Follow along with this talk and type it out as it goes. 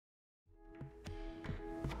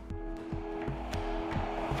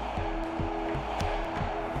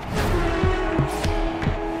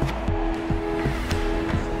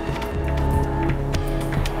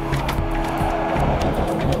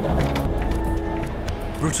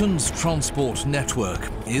Britain's transport network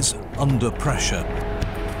is under pressure.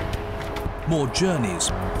 More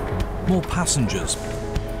journeys, more passengers.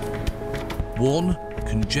 Worn,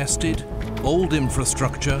 congested, old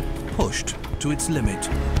infrastructure pushed to its limit.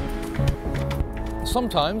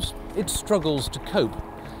 Sometimes it struggles to cope,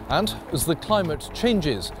 and as the climate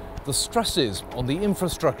changes, the stresses on the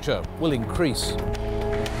infrastructure will increase.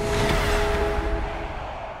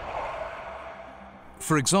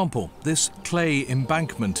 For example, this clay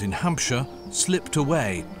embankment in Hampshire slipped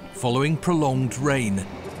away following prolonged rain.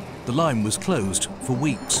 The line was closed for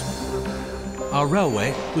weeks. Our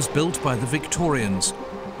railway was built by the Victorians,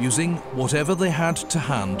 using whatever they had to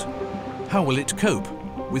hand. How will it cope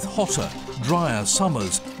with hotter, drier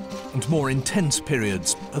summers and more intense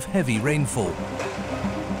periods of heavy rainfall?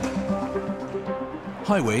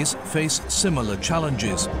 Highways face similar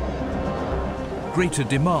challenges. Greater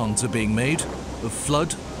demands are being made of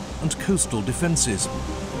flood and coastal defences.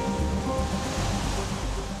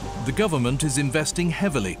 The government is investing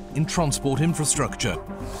heavily in transport infrastructure.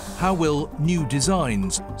 How will new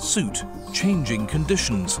designs suit changing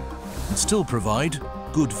conditions and still provide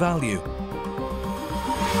good value?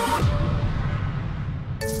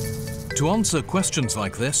 To answer questions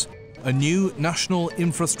like this, a new National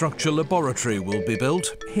Infrastructure Laboratory will be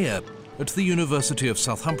built here at the University of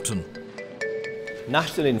Southampton.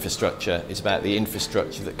 National infrastructure is about the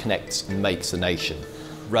infrastructure that connects and makes a nation.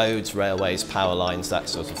 Roads, railways, power lines, that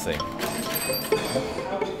sort of thing.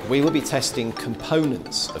 We will be testing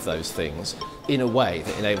components of those things in a way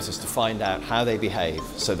that enables us to find out how they behave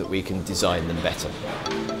so that we can design them better.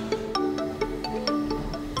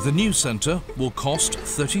 The new centre will cost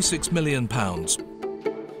 £36 million.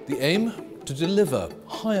 The aim? To deliver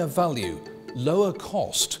higher value, lower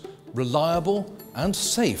cost, reliable and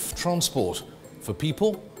safe transport for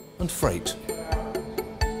people and freight.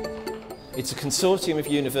 It's a consortium of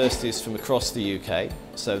universities from across the UK,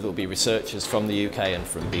 so there'll be researchers from the UK and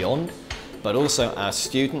from beyond, but also our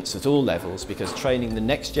students at all levels, because training the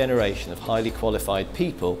next generation of highly qualified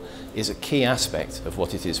people is a key aspect of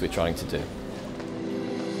what it is we're trying to do.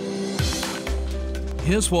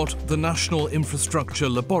 Here's what the National Infrastructure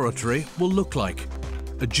Laboratory will look like.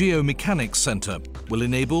 A Geomechanics Center will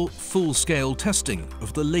enable full-scale testing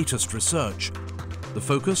of the latest research. The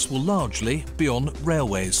focus will largely be on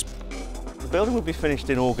railways. The building will be finished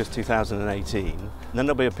in August 2018, and then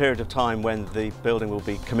there'll be a period of time when the building will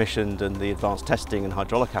be commissioned and the advanced testing and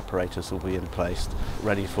hydraulic apparatus will be in place,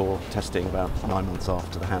 ready for testing about 9 months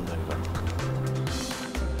after the handover.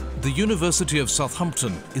 The University of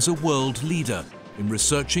Southampton is a world leader in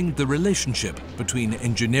researching the relationship between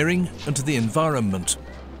engineering and the environment.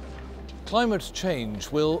 Climate change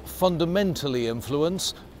will fundamentally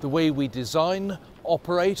influence the way we design,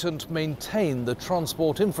 operate and maintain the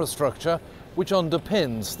transport infrastructure which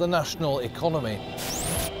underpins the national economy.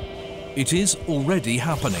 It is already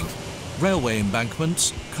happening. Railway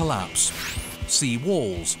embankments collapse. Sea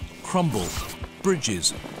walls crumble.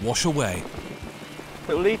 Bridges wash away.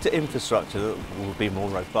 It will lead to infrastructure that will be more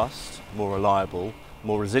robust, more reliable,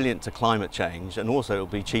 more resilient to climate change, and also it will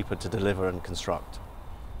be cheaper to deliver and construct.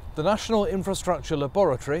 The National Infrastructure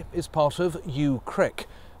Laboratory is part of UCRIC.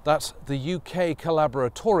 That's the UK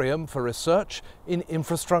Collaboratorium for Research in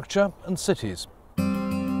Infrastructure and Cities.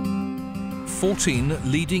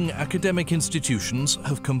 14 leading academic institutions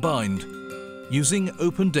have combined. Using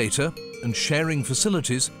open data and sharing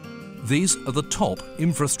facilities, these are the top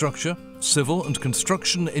infrastructure, civil and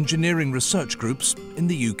construction engineering research groups in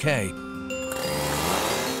the UK.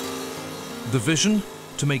 The vision?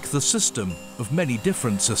 To make the system of many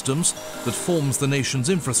different systems that forms the nation's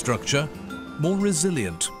infrastructure more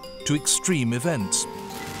resilient to extreme events,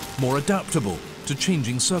 more adaptable to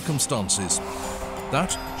changing circumstances.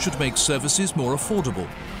 That should make services more affordable,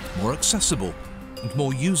 more accessible and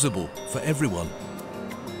more usable for everyone.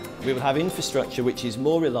 We will have infrastructure which is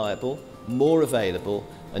more reliable, more available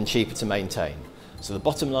and cheaper to maintain. So the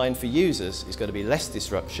bottom line for users is going to be less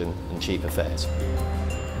disruption and cheaper fares.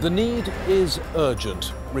 The need is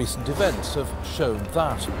urgent. Recent events have shown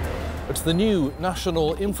that. At the new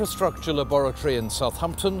National Infrastructure Laboratory in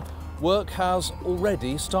Southampton, work has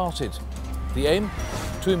already started. The aim?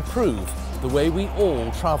 To improve the way we all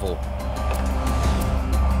travel.